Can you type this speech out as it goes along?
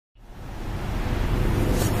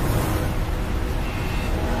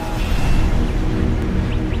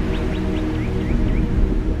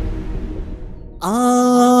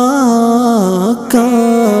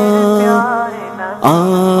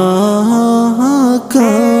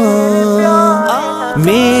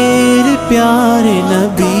پیارے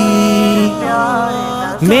نبی،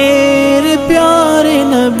 میرے پیارے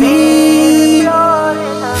نبی،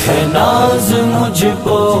 ہے ناز مجھ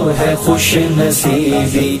کو ہے خوش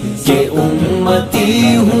نصیبی کہ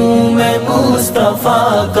امتی ہوں میں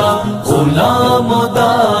مصطفیٰ کا، غلام و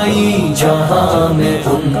دائی جہاں میں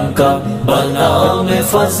ان کا، بنا میں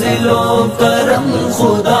فضل و کرم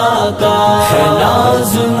خدا کا۔ ہے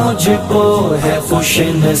ناز مجھ کو ہے خوش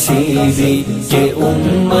نصیبی کہ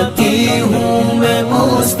امتی ہوں میں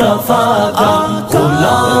مصطفیٰ کا،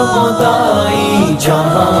 غلام و دائی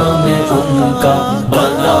جہاں میں ان کا،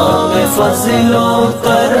 بنا میں فضل و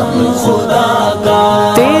کرم خدا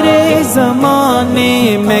کا۔ تیرے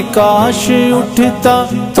زمانے میں کاش اٹھتا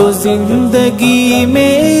تو زندگی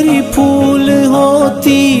میری پھول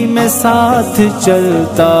ہوتی، میں ساتھ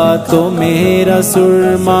چلتا تو میرا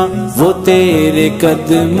سرما وہ تیرے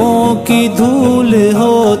قدموں کی دھول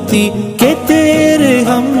ہوتی، کہ تیرے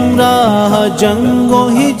ہمراہ جنگ و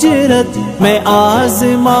ہجرت میں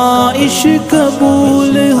آزمائش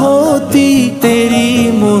قبول ہوتی،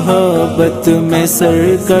 تیری محبت میں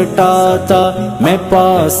سر کٹاتا میں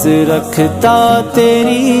پاس رکھتا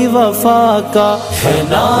تیری وفا کا۔ ہے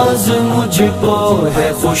ناز مجھ کو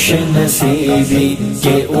ہے خوش نصیبی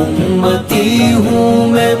کہ امتی ہوں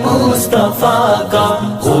میں مصطفیٰ کا،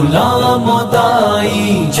 غلام و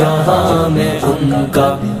دائی جہاں میں ان کا،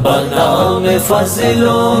 بنا میں فضل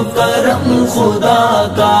و کرم خدا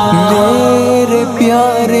کا۔ میرے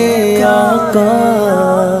پیارے آقا،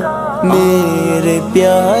 میرے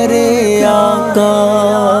پیارے آقا،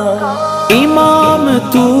 امام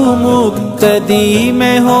تو مقتدی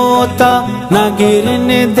میں ہوتا، نہ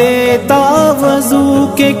گرنے دیتا وضو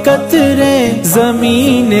کے قطرے،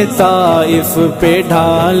 زمین طائف پہ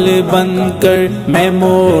ڈھال بن کر میں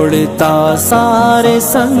موڑتا سارے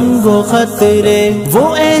سنگ و خطرے، وہ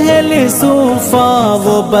اہل صوفہ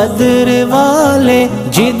وہ بدر والے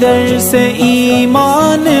جدھر سے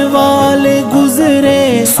ایمان والے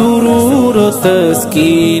گزرے، سرور و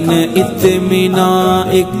تسکین اطمینان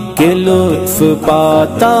ایک کے لطف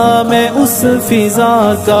پاتا میں اس فضا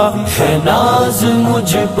کا۔ ہے ناز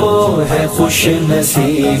مجھ کو ہے خوش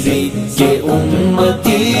نصیبی کہ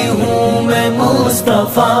امتی ہوں میں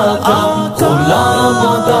مصطفیٰ کا، غلام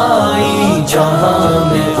و دائی جہاں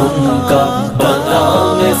میں ان کا، بنا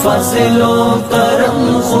میں فضل و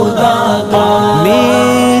کرم خدا کا۔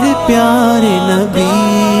 میرے پیارے نبی،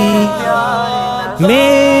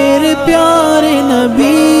 میرے پیارے نبی،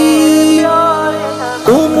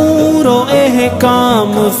 امور و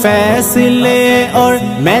احکام فیصلے اور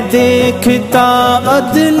میں دیکھتا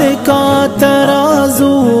عدل کا ترازو،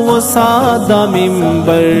 وہ سادہ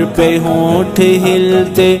ممبر پہ ہونٹ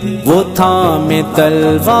ہلتے، وہ تھامے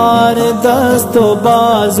تلوار دست و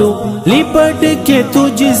بازو، لپٹ کے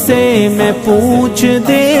تجھ سے میں پوچھ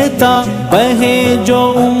دیتا، بہے جو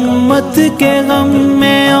امت کے غم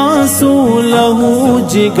میں آنسو، لہو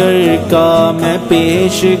جگر کا میں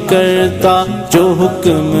پیش کرتا، جو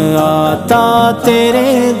حکم آتا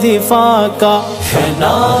تیرے دفاع کا۔ ہے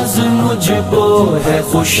ناز مجھ کو ہے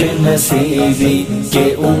خوش نصیبی کہ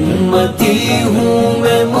امتی ہوں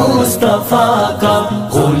میں مصطفیٰ کا،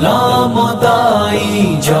 غلام و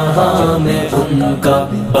دائی جہاں میں ان کا،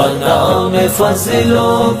 بنا میں فضل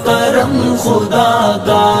و کرم خدا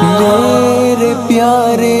کا۔ میرے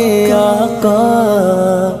پیارے آقا،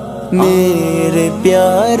 میرے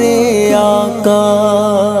پیارے آقا،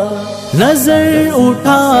 نظر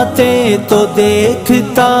اٹھاتے تو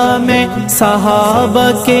دیکھتا میں صحابہ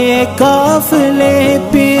کے قافلے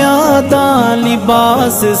پیادہ،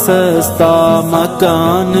 لباس سستا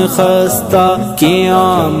مکان خستہ،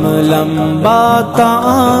 قیام لمبا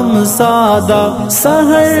طعام سادہ،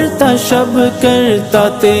 سحر تا شب کرتا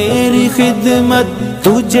تیری خدمت،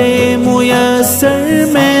 تجھے میسر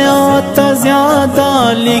میں آتا زیادہ،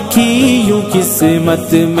 لکھی یوں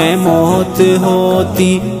قسمت میں موت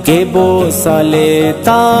ہوتی کہ بوسہ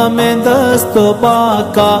لیتا میں دست و پا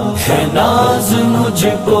کا۔ ہے ناز مجھ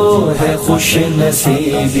کو ہے خوش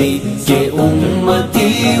نصیبی کہ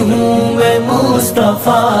امتی ہوں میں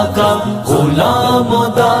مصطفیٰ کا، غلام و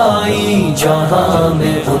دائی جہاں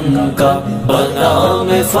میں ان کا، بنا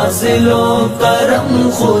میں فضل و کرم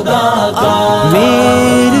خدا کا۔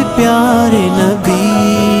 میرے پیارے نبی،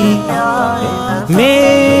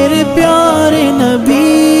 میرے پیارے نبی،